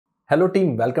Hello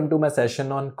team, welcome to my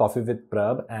session on Coffee with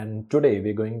Prab, and today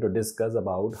we're going to discuss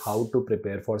about how to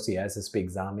prepare for CISSP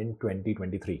exam in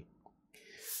 2023.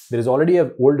 There is already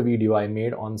an old video I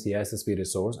made on CISSP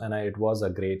resource and it was a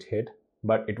great hit,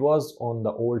 but it was on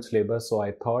the old syllabus, so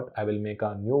I thought I will make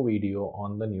a new video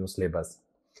on the new syllabus.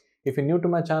 If you're new to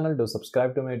my channel, do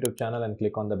subscribe to my YouTube channel and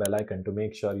click on the bell icon to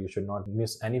make sure you should not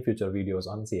miss any future videos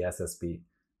on CISSP.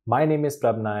 My name is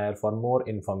Prabhnair. For more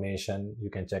information, you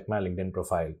can check my LinkedIn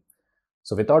profile.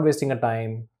 So without wasting a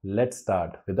time, let's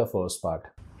start with the first part.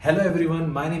 Hello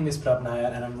everyone, my name is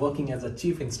Prabhnair and I'm working as a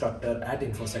chief instructor at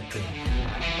InfoSec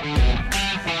Training.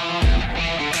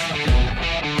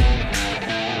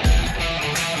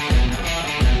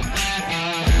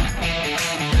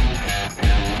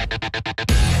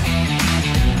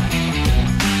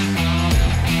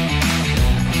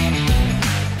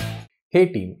 Hey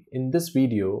team, in this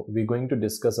video, we're going to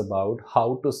discuss about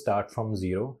how to start from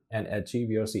zero and achieve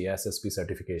your CISSP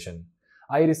certification.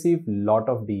 I received a lot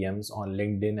of DMs on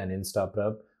LinkedIn and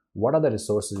Instaprep. What are the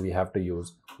resources we have to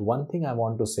use? One thing I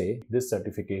want to say, this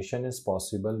certification is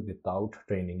possible without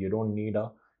training. You don't need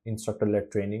a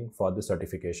instructor-led training for the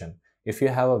certification. If you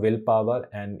have a willpower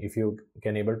and if you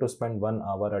can able to spend 1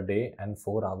 hour a day and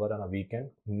 4 hours on a weekend,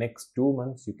 next 2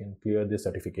 months you can clear this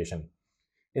certification.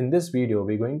 In this video,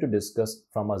 we're going to discuss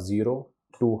from a 0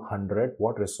 to 100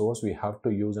 what resource we have to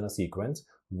use in a sequence,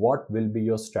 what will be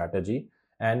your strategy,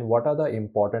 and what are the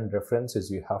important references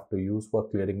you have to use for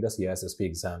clearing the CISSP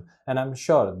exam. And I'm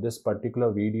sure this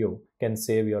particular video can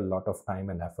save you a lot of time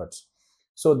and efforts.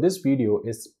 So this video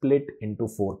is split into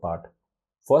 4 parts.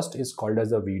 First is called as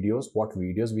the videos, what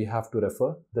videos we have to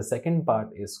refer. The second part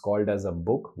is called as a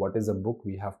book, what is a book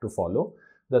we have to follow.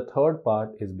 The third part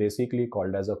is basically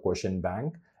called as a question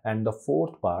bank, and the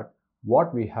fourth part,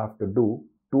 what we have to do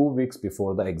 2 weeks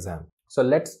before the exam. So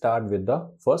let's start with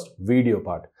the first video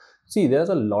part. See, there's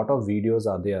a lot of videos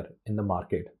are there in the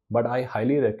market, but I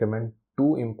highly recommend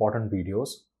 2 important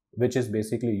videos which is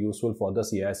basically useful for the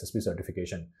CISSP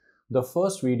certification. The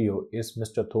first video is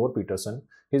Mr. Thor Petersen.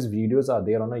 His videos are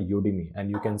there on a Udemy and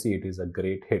you can see it is a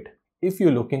great hit. If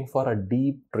you're looking for a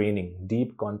deep training,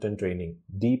 deep content training,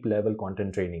 deep level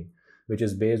content training, which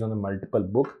is based on a multiple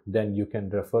book, then you can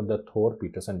refer the Thor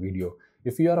Petersen video.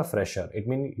 If you are a fresher, it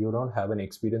means you don't have any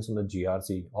experience on the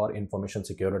GRC or information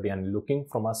security and looking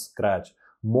from a scratch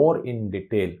more in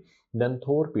detail, then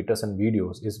Thor Petersen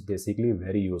videos is basically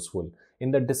very useful.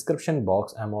 In the description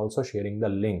box, I'm also sharing the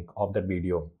link of that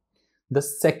video. The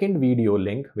second video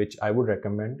link, which I would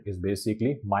recommend, is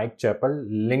basically Mike Chappell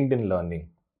LinkedIn Learning.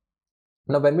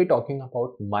 Now, when we're talking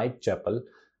about Mike Chappell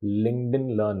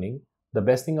LinkedIn Learning, the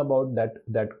best thing about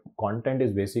that content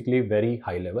is basically very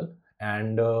high level.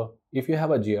 And if you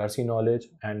have a GRC knowledge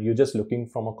and you're just looking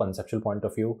from a conceptual point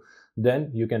of view,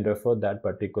 then you can refer that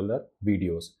particular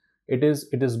videos. It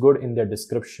is good in their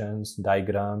descriptions,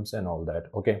 diagrams and all that.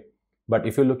 Okay. But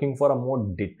if you're looking for a more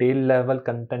detailed level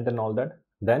content and all that,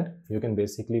 then you can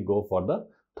basically go for the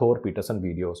Thor Petersen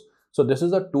videos. So this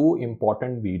is the 2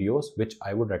 important videos which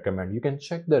I would recommend. You can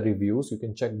check the reviews, you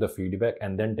can check the feedback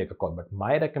and then take a call. But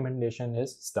my recommendation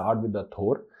is start with the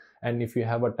Thor, and if you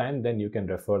have a time, then you can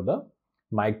refer the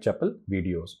Mike Chappell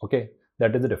videos. Okay,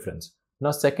 that is the difference.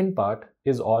 Now, second part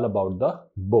is all about the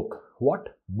book.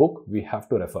 What book we have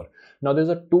to refer? Now, there's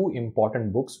a 2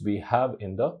 important books we have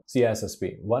in the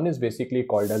CISSP. One is basically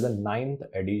called as a 9th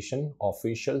edition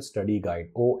official study guide,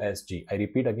 OSG. I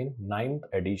repeat again, 9th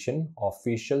edition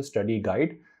official study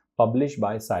guide published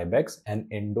by CIBEX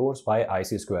and endorsed by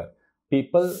IC2.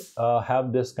 People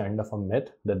have this kind of a myth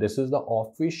that this is the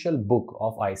official book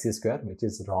of IC2, which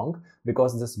is wrong,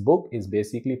 because this book is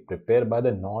basically prepared by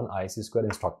the non-IC2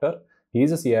 instructor. He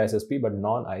is a CISSP but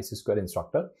non-IC2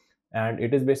 instructor, and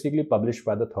it is basically published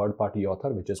by the third party author,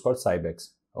 which is called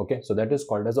CIBEX. Okay, so that is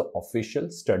called as an official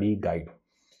study guide.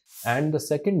 And the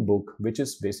second book, which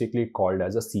is basically called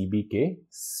as a CBK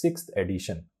 6th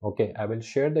edition. Okay, I will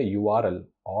share the URL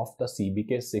of the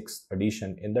CBK 6th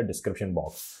edition in the description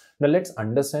box. Now let's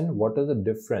understand what is the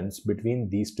difference between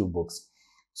these 2 books.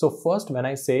 So first, when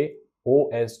I say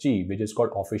OSG, which is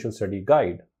called Official Study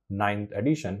Guide 9th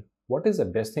edition, what is the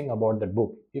best thing about that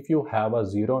book? If you have a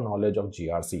zero knowledge of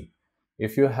GRC,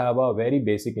 if you have a very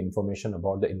basic information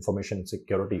about the information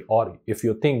security, or if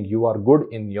you think you are good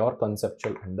in your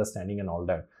conceptual understanding and all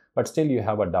that, but still you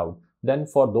have a doubt, then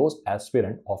for those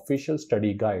aspirant, Official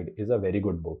Study Guide is a very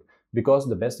good book, because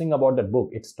the best thing about that book,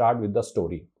 it starts with the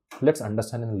story. Let's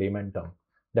understand in layman term.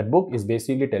 That book is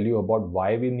basically tell you about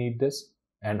why we need this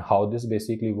and how this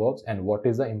basically works and what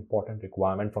is the important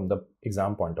requirement from the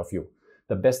exam point of view.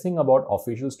 The best thing about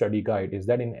official study guide is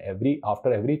that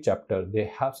after every chapter,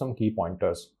 they have some key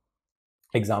pointers.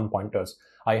 exam pointers.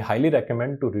 I highly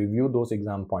recommend to review those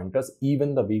exam pointers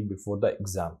even the week before the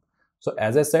exam. So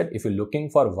as I said, if you're looking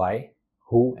for why,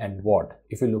 who and what,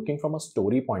 if you're looking from a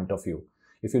story point of view,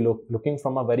 if you're looking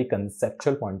from a very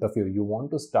conceptual point of view, you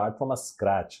want to start from a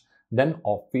scratch, then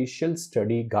Official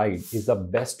Study Guide is the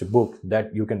best book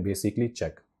that you can basically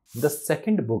check. The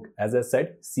second book, as I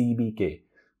said, CBK,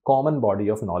 Common Body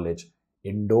of Knowledge,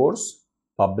 endorsed,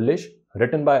 published,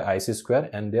 written by IC2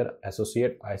 and their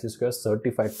associate IC2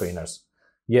 certified trainers.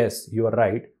 Yes, you are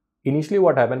right. Initially,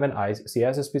 what happened when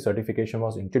CISSP certification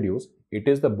was introduced, it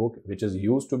is the book which is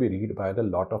used to be read by a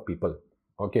lot of people.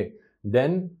 Okay.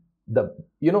 Then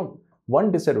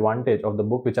one disadvantage of the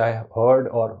book which I have heard,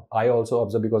 or I also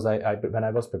observed, because when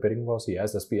I was preparing for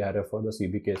CISSP, I refer the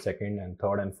CBK 2nd and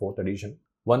 3rd and 4th edition.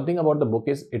 One thing about the book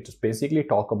is it's basically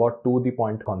talk about to the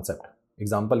point concept.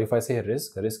 Example, if I say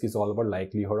risk is all about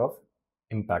likelihood of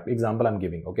impact. Example I'm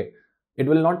giving, okay. It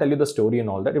will not tell you the story and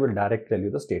all that, it will directly tell you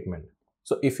the statement.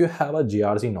 So if you have a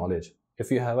GRC knowledge,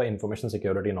 if you have a information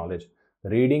security knowledge,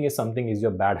 reading is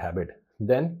your bad habit,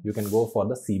 then you can go for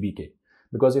the CBK.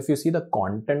 Because if you see the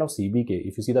content of CBK,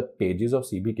 if you see the pages of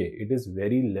CBK, it is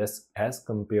very less as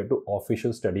compared to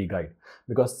Official Study Guide.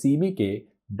 Because CBK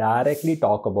directly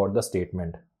talk about the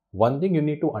statement. One thing you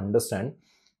need to understand,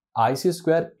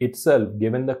 IC2 itself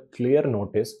given the clear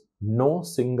notice, no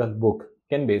single book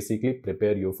can basically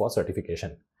prepare you for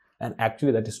certification. And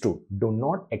actually that is true. Do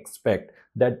not expect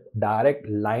that direct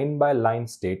line by line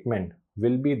statement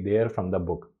will be there from the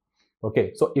book.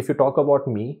 Okay, so if you talk about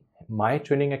me, my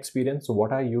training experience, so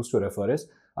what I used to refer is,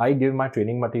 I give my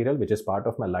training material which is part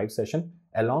of my live session.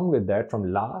 Along with that,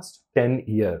 from last 10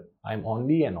 years, I'm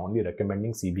only and only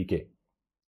recommending CBK.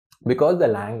 Because the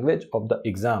language of the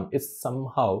exam is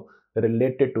somehow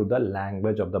related to the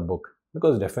language of the book.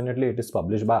 Because definitely it is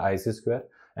published by IC2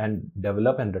 and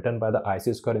developed and written by the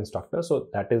IC2 instructor. So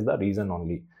that is the reason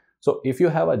only. So if you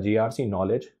have a GRC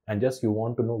knowledge and just you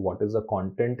want to know what is the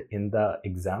content in the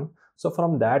exam, so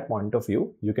from that point of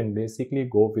view, you can basically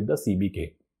go with the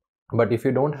CBK. But if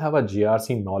you don't have a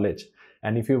GRC knowledge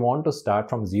and if you want to start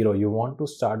from zero, you want to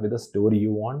start with a story,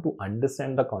 you want to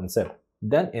understand the concept,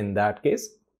 then in that case,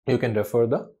 you can refer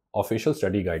the Official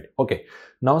Study Guide. Okay,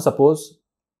 now suppose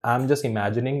I'm just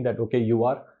imagining that, okay, you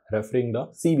are referring the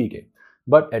CBK,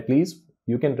 but at least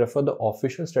you can refer the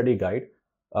Official Study Guide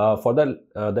for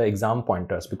the exam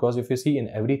pointers, because if you see in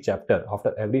every chapter,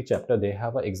 after every chapter, they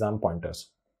have exam pointers.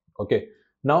 Okay,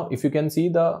 now if you can see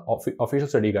the Official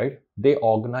Study Guide, they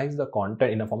organize the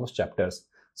content in a form of chapters.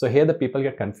 So here the people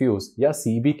get confused. Yeah,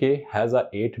 CBK has a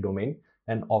 8 domain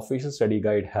and Official Study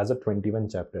Guide has a 21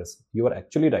 chapters. You are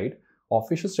actually right.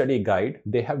 Official Study Guide,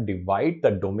 they have divided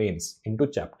the domains into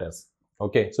chapters.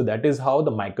 Okay, so that is how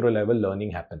the micro level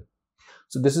learning happen.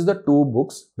 So this is the 2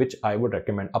 books which I would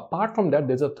recommend. Apart from that,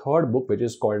 there's a 3rd book which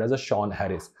is called as a Sean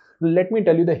Harris. Let me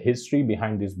tell you the history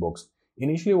behind these books.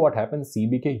 Initially what happened,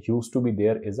 CBK used to be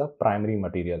there as a primary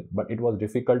material, but it was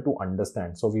difficult to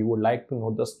understand. So we would like to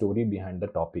know the story behind the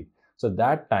topic. So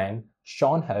that time,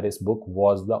 Sean Harris book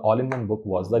was the all-in-one book,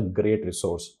 was the great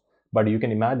resource. But you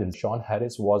can imagine, Sean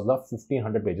Harris was the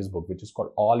 1500 pages book, which is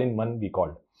called all-in-one, we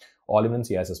called all-in-one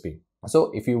CISSP.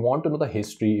 So if you want to know the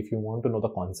history, if you want to know the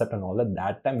concept and all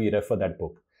that time we refer that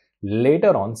book.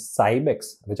 Later on,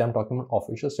 CyBEX, which I'm talking about,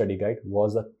 Official Study Guide,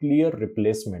 was a clear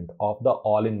replacement of the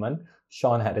all-in-one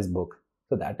Sean Harris book.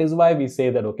 So that is why we say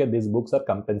that, okay, these books are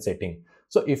compensating.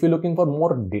 So if you're looking for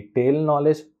more detailed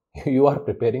knowledge, you are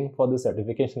preparing for the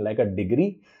certification like a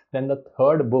degree, then the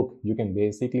 3rd book, you can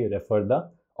basically refer the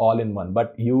all-in-one.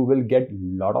 But you will get a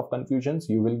lot of confusions,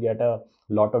 you will get a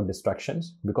lot of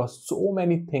distractions, because so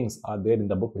many things are there in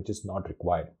the book which is not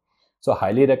required. So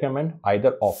highly recommend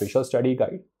either Official Study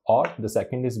Guide, or the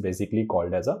second is basically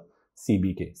called as a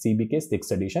CBK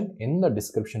 6th edition. In the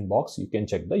description box, you can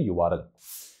check the URL.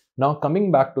 Now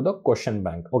coming back to the question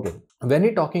bank. Okay, when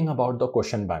you're talking about the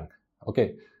question bank,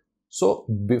 okay, so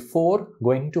before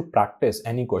going to practice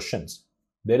any questions,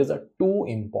 there is a 2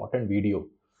 important video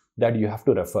that you have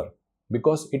to refer,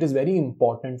 because it is very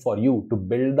important for you to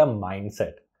build the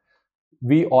mindset.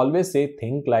 We always say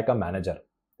think like a manager,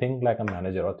 think like a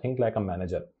manager, or think like a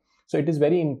manager. So it is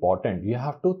very important. You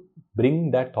have to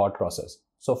bring that thought process.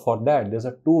 So for that, there's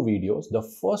a 2 videos. The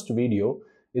first video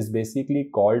is basically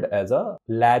called as a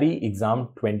Larry Exam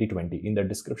 2020. In the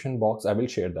description box, I will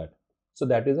share that. So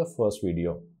that is the first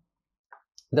video.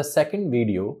 The second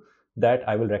video that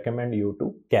I will recommend you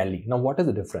to Cali. Now, what is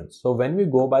the difference? So when we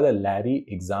go by the Larry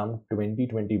Exam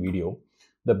 2020 video,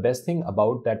 the best thing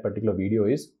about that particular video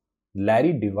is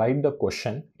Larry divide the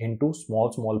question into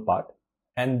small part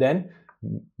and then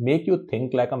make you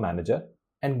think like a manager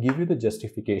and give you the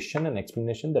justification and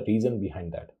explanation, the reason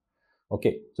behind that.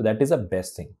 Okay, so that is the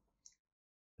best thing.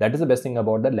 That is the best thing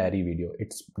about the Larry video.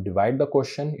 It's divide the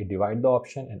question, it divide the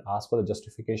option and ask for the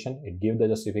justification. It give the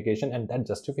justification, and that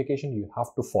justification you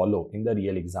have to follow in the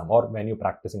real exam or when you're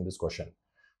practicing this question.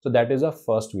 So that is a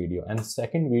first video. And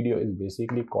second video is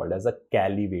basically called as a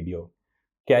Cali video.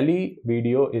 Cali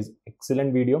video is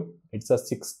excellent video. It's a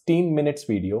 16 minutes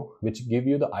video which give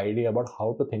you the idea about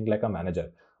how to think like a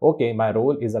manager. Okay, my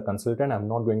role is a consultant. I'm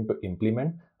not going to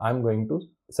implement. I'm going to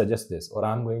suggest this, or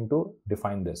I'm going to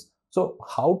define this. So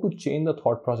how to change the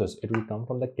thought process, it will come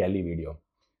from the Cali video.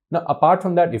 Now, apart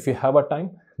from that, if you have a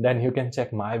time, then you can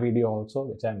check my video also,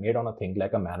 which I made on a Think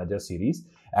Like a Manager series.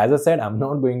 As I said, I'm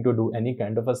not going to do any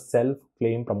kind of a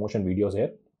self-claim promotion videos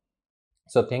here.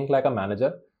 So Think Like a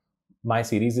Manager, my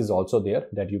series is also there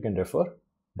that you can refer.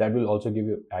 That will also give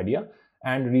you idea.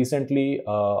 And recently,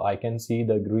 I can see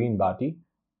the Green Bati.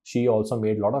 She also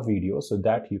made a lot of videos, so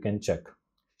that you can check.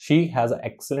 She has an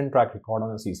excellent track record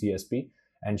on a CCSP.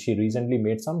 And she recently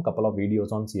made some couple of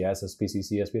videos on CISSP,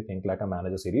 CCSP, Think Like a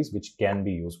Manager series, which can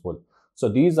be useful. So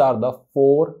these are the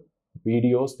 4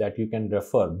 videos that you can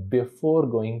refer before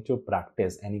going to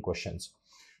practice any questions.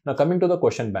 Now coming to the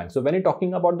question bank. So when you're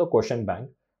talking about the question bank,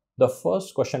 the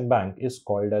first question bank is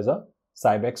called as a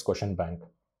CIBEX question bank.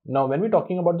 Now when we're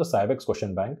talking about the CIBEX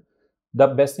question bank, the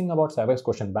best thing about CIBEX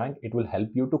question bank, it will help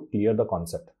you to clear the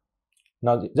concept.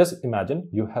 Now just imagine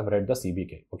you have read the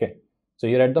CBK. Okay, so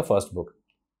you read the first book.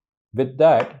 With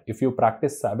that, if you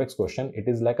practice CIBEX question, it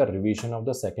is like a revision of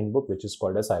the second book, which is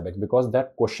called as CIBEX, because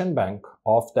that question bank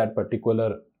of that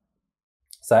particular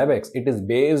CIBEX, it is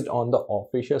based on the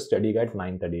official study guide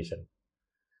 9th edition.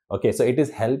 Okay, so it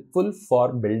is helpful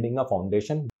for building a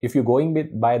foundation. If you're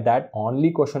going by that,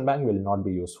 only question bank will not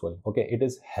be useful. Okay, it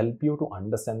is help you to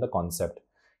understand the concept.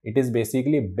 It is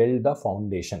basically build the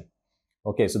foundation.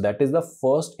 Okay, so that is the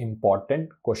first important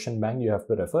question bank you have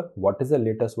to refer. What is the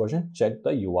latest version? Check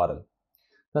the URL.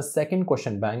 The second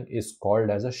question bank is called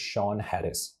as a Sean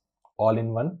Harris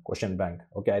all-in-one question bank.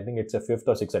 Okay, I think it's a 5th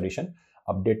or 6th edition.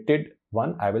 Updated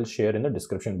one I will share in the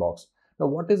description box. Now,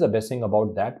 what is the best thing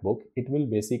about that book? It will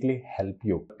basically help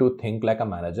you to think like a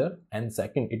manager, and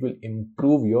second, it will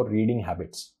improve your reading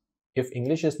habits. If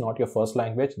English is not your first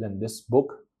language, then this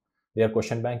book, their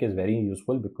question bank, is very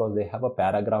useful because they have a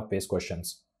paragraph based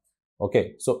questions.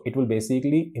 Okay, so it will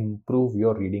basically improve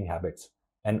your reading habits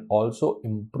and also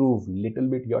improve little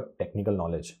bit your technical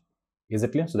knowledge. Is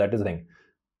it clear? So that is the thing.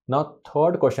 Now,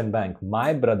 third question bank,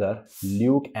 my brother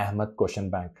Luke Ahmed question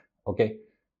bank. Okay,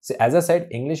 so as I said,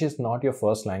 English is not your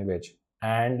first language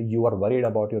and you are worried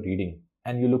about your reading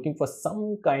and you're looking for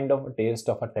some kind of a taste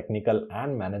of a technical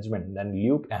and management, then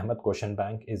Luke Ahmed question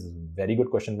bank is very good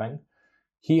question bank.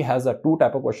 He has a 2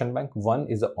 type of question bank. One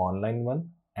is the online one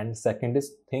and second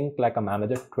is Think Like a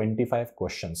Manager 25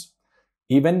 questions.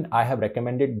 Even I have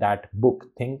recommended that book,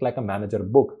 Think Like a Manager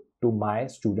book, to my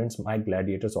students, my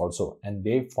gladiators also, and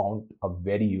they found a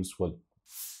very useful.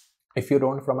 If you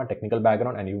don't from a technical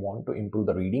background and you want to improve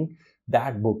the reading,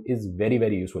 that book is very,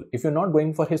 very useful. If you're not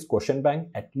going for his question bank,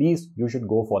 at least you should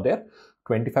go for their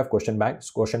 25 question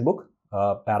book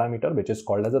parameter, which is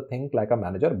called as a Think Like a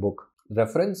Manager book.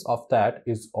 Reference of that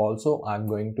is also I'm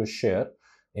going to share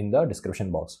in the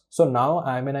description box. So now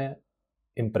I'm in a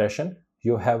impression.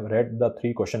 You have read the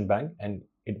 3 question bank and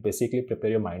it basically prepare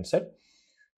your mindset.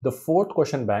 The 4th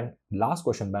question bank, last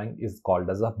question bank, is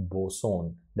called as a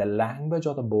boson. The language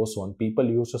of the boson, people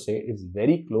used to say, is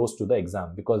very close to the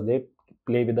exam because they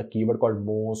play with the keyword called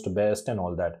most, best and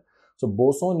all that. So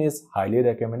boson is highly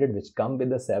recommended, which come with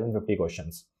the 750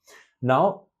 questions.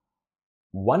 Now,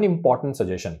 one important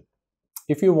suggestion.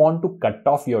 If you want to cut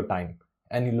off your time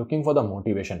and you're looking for the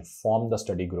motivation, form the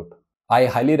study group. I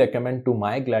highly recommend to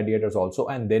my gladiators also,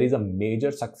 and there is a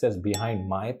major success behind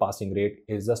my passing rate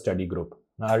is a study group.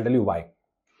 Now I'll tell you why.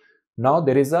 Now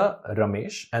there is a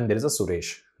Ramesh and there is a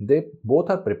Suresh. They both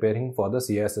are preparing for the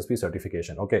CISSP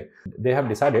certification. Okay, they have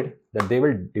decided that they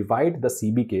will divide the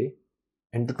CBK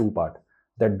into 2 parts.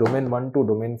 That domain 1 to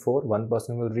domain 4, one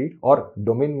person will read, or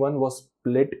domain 1 was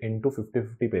split into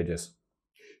 50-50 pages.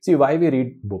 See, why we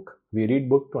read book? We read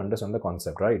book to understand the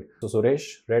concept, right? So Suresh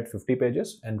read 50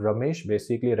 pages and Ramesh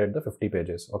basically read the 50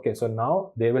 pages. Okay, so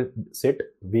now they will sit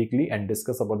weekly and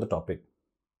discuss about the topic.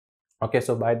 Okay,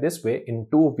 so by this way, in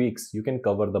 2 weeks, you can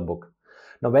cover the book.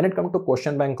 Now, when it comes to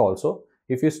question bank also,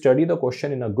 if you study the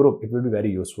question in a group, it will be very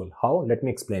useful. How? Let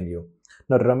me explain you.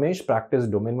 Now, Ramesh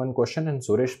practiced domain 1 question and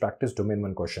Suresh practiced domain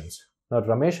 1 questions. Now,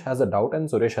 Ramesh has a doubt and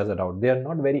Suresh has a doubt. They are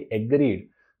not very agreed.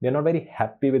 They are not very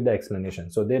happy with the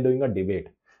explanation. So, they are doing a debate.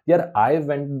 Here, I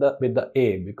went with the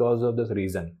A because of this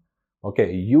reason.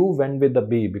 Okay, you went with the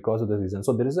B because of the reason.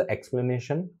 So there is an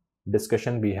explanation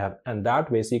discussion we have, and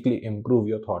that basically improve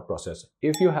your thought process.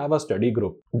 If you have a study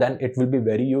group, then it will be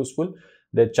very useful.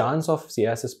 The chance of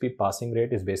CISSP passing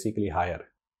rate is basically higher.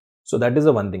 So that is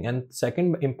the one thing. And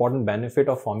second important benefit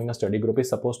of forming a study group is,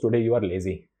 suppose today you are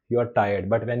lazy, you are tired,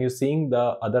 but when you're seeing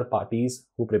the other parties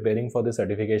who preparing for the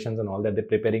certifications and all that,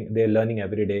 they're learning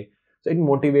every day, so it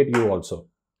motivate you also.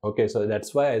 Okay, so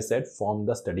that's why I said form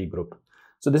the study group.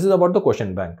 So this is about the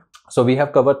question bank. So we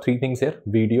have covered three things here: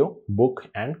 video, book,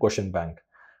 and question bank.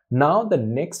 Now the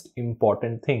next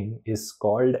important thing is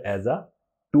called as a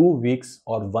 2 weeks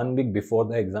or 1 week before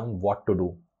the exam, what to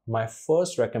do. My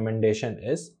first recommendation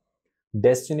is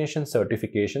destination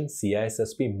certification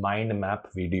CISSP mind map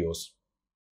videos.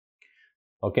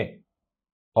 Okay,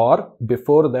 or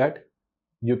before that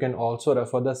you can also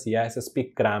refer the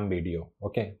CISSP Cram video.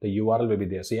 Okay, the URL will be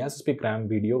there. CISSP Cram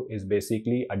video is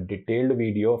basically a detailed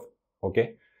video.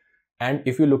 Okay, and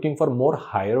if you're looking for more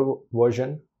higher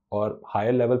version or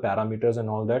higher level parameters and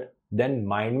all that, then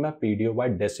mind map video by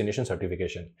destination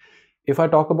certification. If I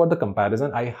talk about the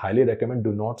comparison, I highly recommend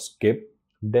do not skip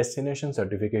destination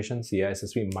certification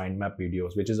CISSP mind map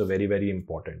videos, which is a very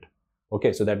important.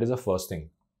 Okay, so that is the first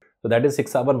thing. So that is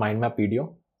 6-hour mind map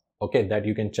video. Okay, that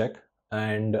you can check.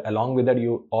 And along with that,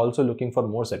 you also looking for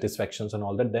more satisfactions and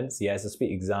all that, then CISSP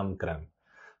exam Cram.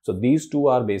 So these two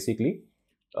are basically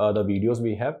the videos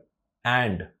we have.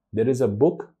 And there is a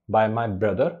book by my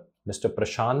brother, Mr.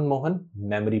 Prashant Mohan,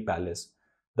 Memory Palace.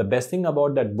 The best thing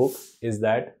about that book is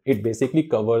that it basically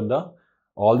covers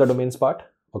all the domains part.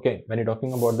 Okay, when you're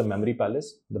talking about the Memory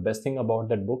Palace, the best thing about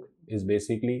that book is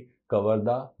basically cover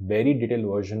the very detailed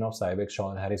version of Cybex,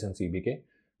 Sean Harris and CBK,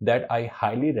 that I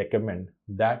highly recommend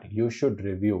that you should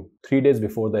review 3 days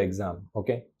before the exam.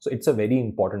 Okay, so it's a very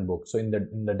important book. So in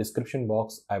the description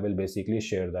box, I will basically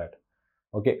share that.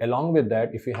 Okay, along with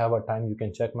that, if you have a time, you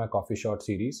can check my coffee shot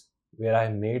series, where I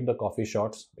made the coffee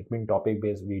shots between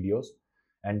topic-based videos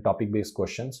and topic-based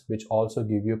questions, which also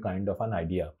give you kind of an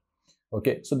idea.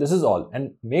 Okay, so this is all.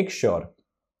 And make sure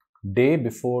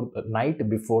night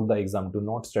before the exam, do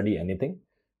not study anything.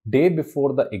 Day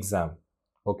before the exam,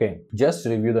 okay, just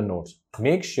review the notes.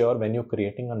 Make sure when you're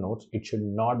creating a notes, it should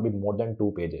not be more than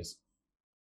 2 pages.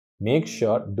 Make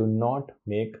sure do not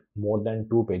make more than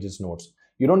 2 pages notes.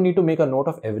 You don't need to make a note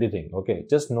of everything. Okay,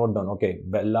 just note down. Okay,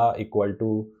 Bella equal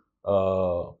to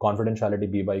confidentiality,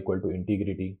 BBA equal to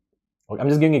integrity. Okay, I'm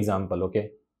just giving example. Okay,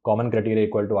 common criteria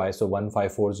equal to ISO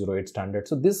 15408 standard.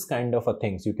 So this kind of a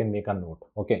things you can make a note.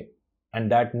 Okay,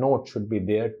 and that note should be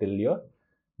there till your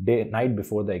night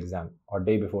before the exam or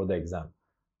day before the exam.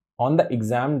 On the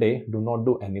exam day, do not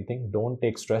do anything. Don't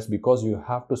take stress, because you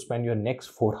have to spend your next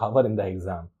 4 hours in the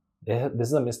exam. This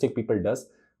is a mistake people does.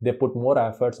 They put more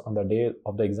efforts on the day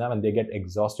of the exam and they get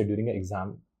exhausted during the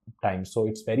exam time. So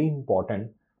it's very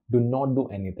important. Do not do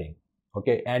anything.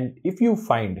 Okay, and if you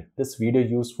find this video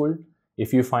useful,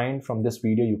 if you find from this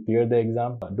video you clear the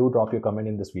exam, do drop your comment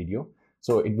in this video.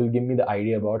 So it will give me the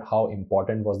idea about how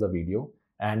important was the video.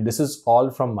 And this is all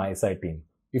from my side, team.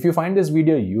 If you find this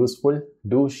video useful,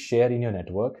 do share in your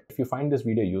network. If you find this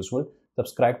video useful,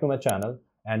 subscribe to my channel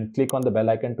and click on the bell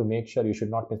icon to make sure you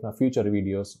should not miss my future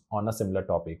videos on a similar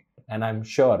topic. And I'm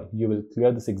sure you will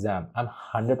clear this exam. I'm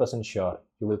 100% sure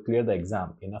you will clear the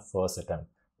exam in a first attempt.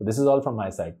 So this is all from my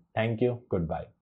side. Thank you. Goodbye.